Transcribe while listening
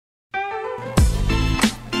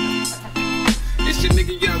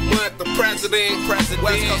President,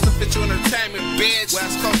 West Coast Official Entertainment, bitch.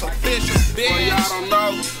 West Coast Official, bitch. Well, y'all don't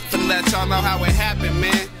know. Finna let y'all know how it happened,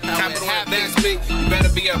 man. Capital investment, you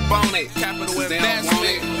better be up on it. Capital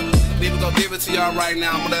investment. People gonna give it to y'all right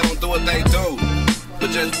now. I'ma let them do what they do. But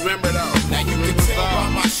just remember though. Now you can tell by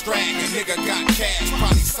my strap, a nigga got cash.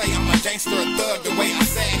 Probably say I'm a gangster, a thug, the way I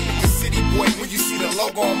say. The city boy, when you see the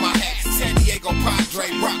logo on my hat. San Diego Padre,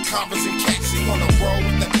 rock Converse and cats. You wanna roll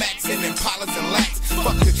with the Max and Impalas and Lax.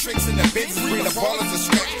 Fuck the tricks and the Benzes, bring the ballers to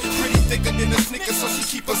scratch. Pretty thicker than a Snicker, so she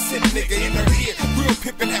keep a sit nigga in her ear. Real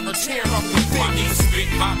pimpin', have her tearing off the thing. I need to spit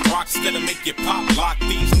hot rocks that'll make you pop lock.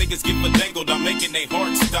 These niggas get bedangled, I'm making they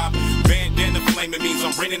heart stop. Bandana flaming means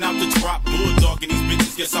I'm bringing out the drop. Bulldogging these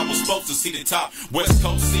bitches, guess I was supposed to see the top. West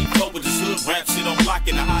Coast C4 with this hood rap shit on lock.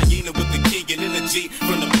 And a hyena with the king and energy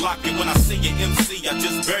from the block. And when I see an MC, I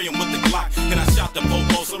just bury him with the Glock. And I shot the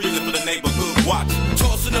popo, so reason for the neighborhood watch.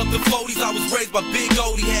 Tossing up the 40s, I was raised by Big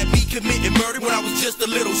Odie. Had me committing murder when I was just a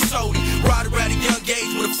little sody. Rider at a young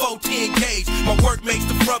age with a 410 gauge. My work makes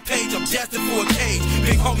the front page, I'm destined for a cage.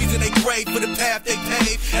 Big homies in they grave for the path they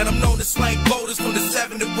paved. And I'm known to slang voters from the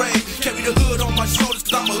 7 to rave. Carry the hood on my shoulders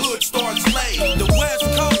cause I'm a hood star slave. The West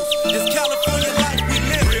Coast is California life we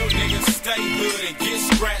live. Real niggas stay hood and get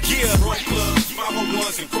scratched. Yeah, Roy Clubs,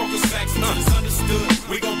 501s and Crocker Sacks. Misunderstood,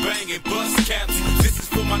 we gon' bang and bust caps. This is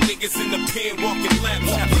for my niggas in the pen walking laps.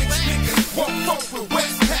 Rich niggas won't fuck with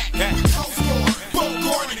West Pack. We coast guard, boat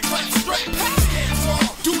guard and clap strap. Hands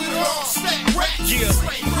off, do it all, stack rap. Yeah,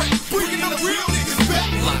 bringing the real niggas back.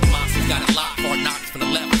 Lock monsters got a lot, hard knocks from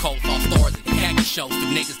the left coast. All stars at the khaki shows, the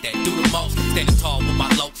niggas that do the most. Standing tall with my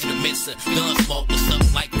lokes in the midst of gun smoke with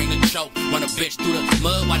something like ring and choke. Run a bitch through the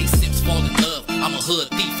mud while these sips fall in love. I'm a hood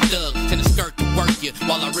thief thug, tend to skirt to work you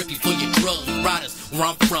while I rip you for your drugs. Riders, where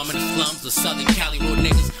I'm from in the slums of Southern Cali, real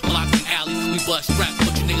niggas, blocks and alleys. We bust straps,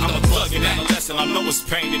 put you niggas I'm on a the thug bus and back. adolescent, I know it's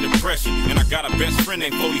pain and depression. And I got a best friend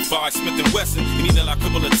named 45 Smith & Wesson. And he like a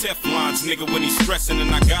couple of Teflons, nigga, when he's stressing.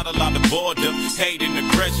 And I got a lot of boredom, hate and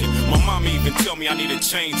aggression. My mama even tell me I need a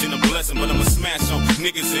change and a blessing. But I'ma smash on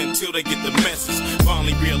niggas until they get the message.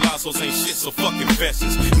 Finally realize those ain't shit, so fucking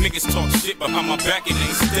fesses. Niggas talk shit behind my back, it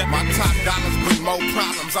ain't step. My top dollars bring more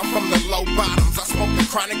problems. I'm from the low bottoms. I smoke the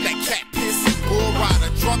chronic, that cat piss and bull rider.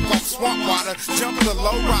 Drunk off swamp water, jump the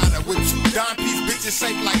low rider with 2 dime piece bitches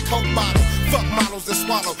shaped like Coke bottle. Fuck models that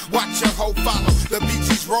swallow, watch your hoe follow. The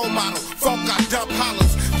BG's role model, folk got dump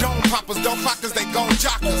hollows. Dome poppers, don't clock us, they gon'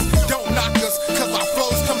 jock us. Don't knock us, cause our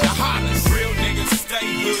flows come the hottest. Real niggas stay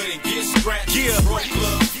hood and get scratched. Yeah, Roy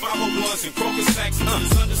Clubs, 501s and Crocker Sacks.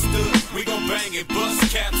 Misunderstood, we gon' bang and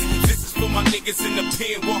bust caps. This is for my niggas in the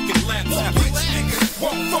pen walking laps. Rich niggas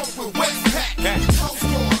won't fuck with West Pack. We coast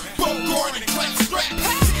guard, boat guard and clap strap.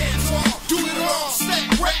 Hands off, do it all,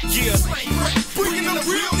 stack rap. Yeah, bringing the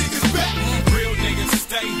real niggas back. Real niggas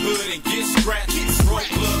stay hood and get scratched. Roy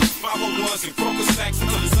Clubs, 501s and Crocker Sacks.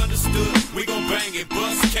 Misunderstood, we gon' bang and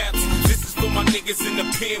bust caps. This is for my niggas in the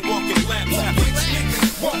pen walking laps. Rich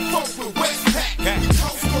niggas won't fuck with West Pack. We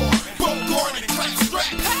coast guard, boat guard and clap strap.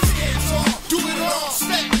 Hands off, do it all,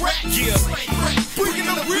 stack rap. Yeah,